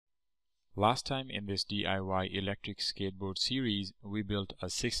Last time in this DIY electric skateboard series, we built a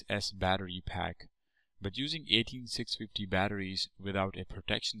 6S battery pack, but using 18650 batteries without a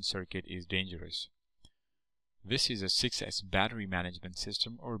protection circuit is dangerous. This is a 6S battery management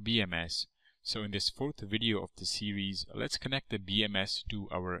system, or BMS. So in this fourth video of the series, let's connect the BMS to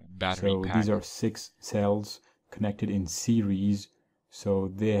our battery pack. So these are 6 cells connected in series.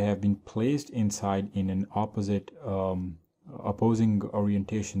 So they have been placed inside in an opposing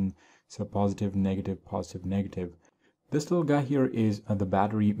orientation. So positive, negative, positive, negative. This little guy here is the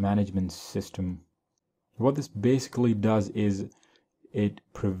battery management system. What this basically does is it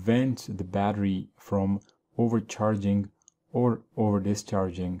prevents the battery from overcharging or over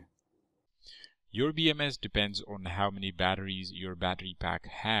discharging. Your BMS depends on how many batteries your battery pack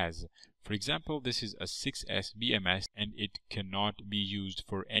has. For example, this is a 6S BMS and it cannot be used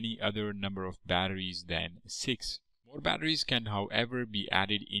for any other number of batteries than 6. More batteries can, however, be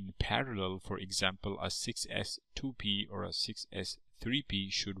added in parallel. For example, a 6S 2P or a 6S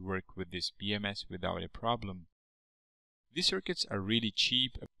 3P should work with this BMS without a problem. These circuits are really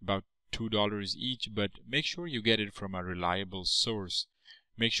cheap, about $2 each, but make sure you get it from a reliable source.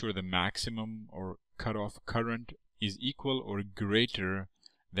 Make sure the maximum or cutoff current is equal or greater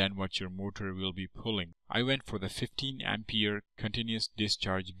than what your motor will be pulling. I went for the 15 ampere continuous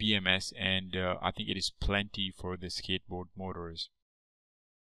discharge BMS, and I think it is plenty for the skateboard motors.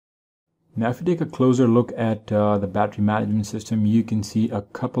 Now if you take a closer look at the battery management system, you can see a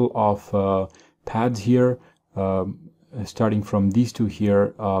couple of pads here, starting from these two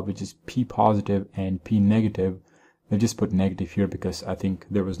here, which is P positive and P negative. I just put negative here because I think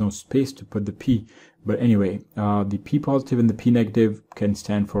there was no space to put the P. But anyway, the P positive and the P negative can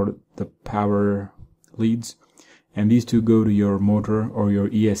stand for the power leads. And these two go to your motor or your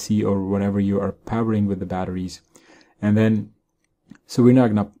ESC or whatever you are powering with the batteries. And then, so we're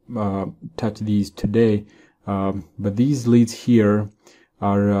not going to touch these today. But these leads here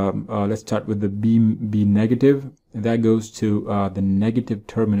are, let's start with the B negative. That goes to the negative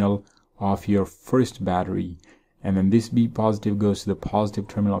terminal of your first battery. And then this B positive goes to the positive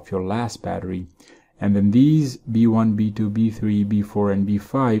terminal of your last battery. And then these B1, B2, B3, B4, and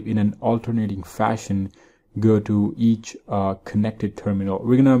B5 in an alternating fashion go to each connected terminal.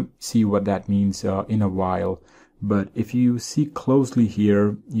 We're going to see what that means in a while. But if you see closely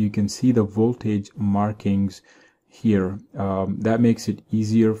here, you can see the voltage markings here. That makes it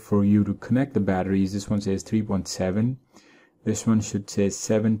easier for you to connect the batteries. This one says 3.7. This one should say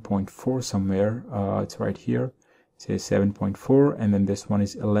 7.4 somewhere. It's right here. Says 7.4, and then this one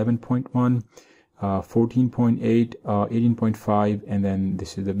is 11.1, 14.8, 18.5, and then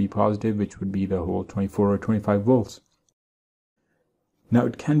this is the B positive, which would be the whole 24 or 25 volts. Now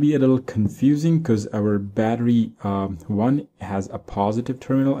it can be a little confusing because our battery 1 has a positive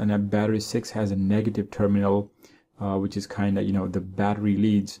terminal and our battery 6 has a negative terminal, which is kind of, you know, the battery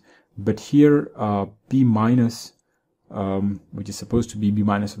leads. But here B minus, which is supposed to be B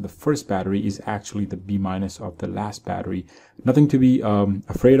minus of the first battery, is actually the B minus of the last battery. Nothing to be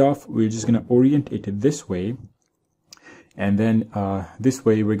afraid of. We're just going to orient it this way, and then this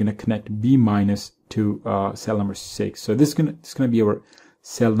way we're going to connect B minus to cell number 6. So this is going to be our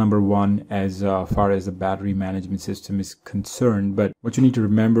cell number 1 as far as the battery management system is concerned. But what you need to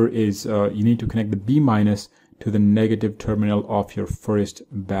remember is you need to connect the B minus to the negative terminal of your first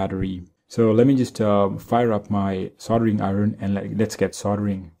battery. So let me just fire up my soldering iron and let's get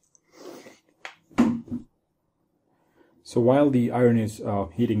soldering. So while the iron is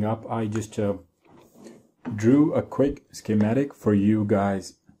heating up, I just drew a quick schematic for you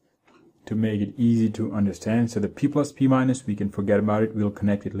guys to make it easy to understand. So the P plus P minus, we can forget about it. We'll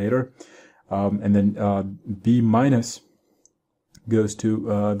connect it later. And then B minus goes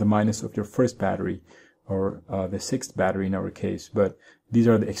to the minus of your first battery, or the 6th battery in our case. But these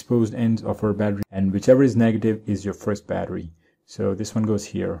are the exposed ends of our battery, and whichever is negative is your first battery. So this one goes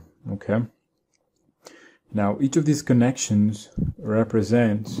here, okay? Now each of these connections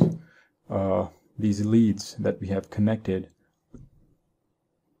represents these leads that we have connected.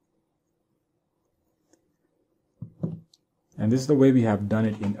 And this is the way we have done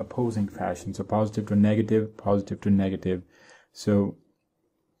it in opposing fashion. So positive to negative, positive to negative. So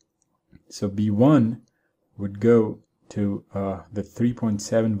B1 would go to the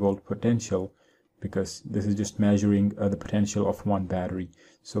 3.7 volt potential, because this is just measuring the potential of one battery.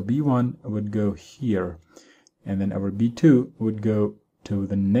 So B1 would go here, and then our B2 would go to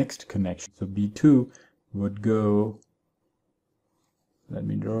the next connection. So B2 would go, let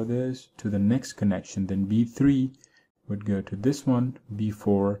me draw this, to the next connection. Then B3 would go to this one,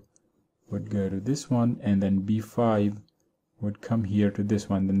 B4 would go to this one, and then B5 would come here to this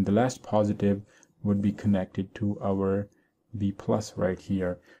one. Then the last positive would be connected to our B plus right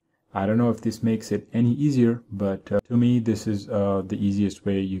here. I don't know if this makes it any easier, but to me this is the easiest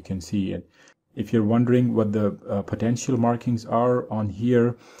way you can see it. If you're wondering what the potential markings are on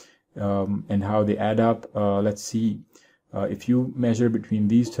here and how they add up, let's see. If you measure between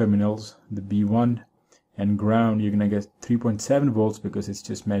these terminals, the B1 and ground, you're going to get 3.7 volts because it's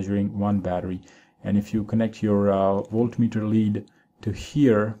just measuring one battery. And if you connect your voltmeter lead to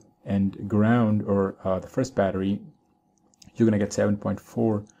here and ground, or the first battery, you're going to get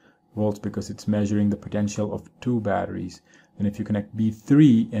 7.4 volts because it's measuring the potential of two batteries. And if you connect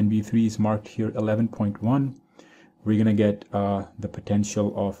B3, and B3 is marked here 11.1, we're going to get the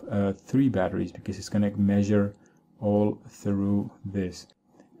potential of 3 batteries because it's going to measure all through this.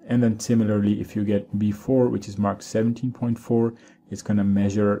 And then similarly, if you get B4, which is marked 17.4, it's going to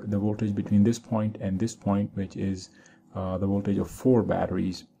measure the voltage between this point and this point, which is the voltage of 4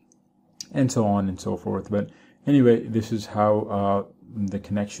 batteries, and so on and so forth. But anyway, this is how the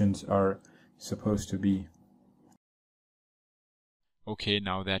connections are supposed to be. Okay,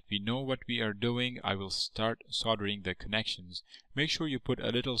 now that we know what we are doing, I will start soldering the connections. Make sure you put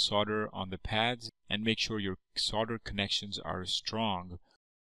a little solder on the pads and make sure your solder connections are strong.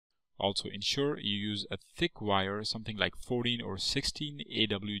 Also ensure you use a thick wire, something like 14 or 16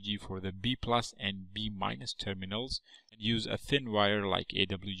 AWG for the B plus and B minus terminals, and use a thin wire like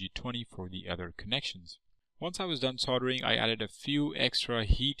AWG 20 for the other connections. Once I was done soldering, I added a few extra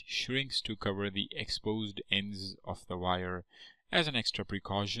heat shrinks to cover the exposed ends of the wire as an extra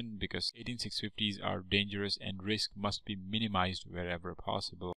precaution, because 18650s are dangerous and risk must be minimized wherever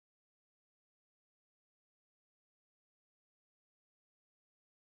possible.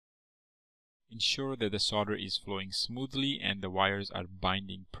 Ensure that the solder is flowing smoothly and the wires are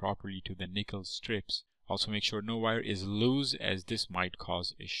binding properly to the nickel strips. Also make sure no wire is loose, as this might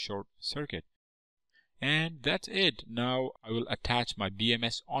cause a short circuit. And that's it. Now I will attach my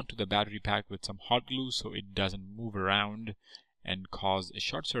BMS onto the battery pack with some hot glue so it doesn't move around and cause a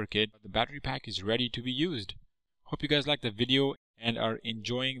short circuit. The battery pack is ready to be used. Hope you guys liked the video and are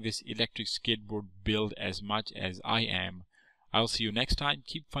enjoying this electric skateboard build as much as I am. I'll see you next time.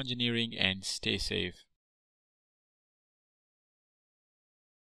 Keep fungineering and stay safe.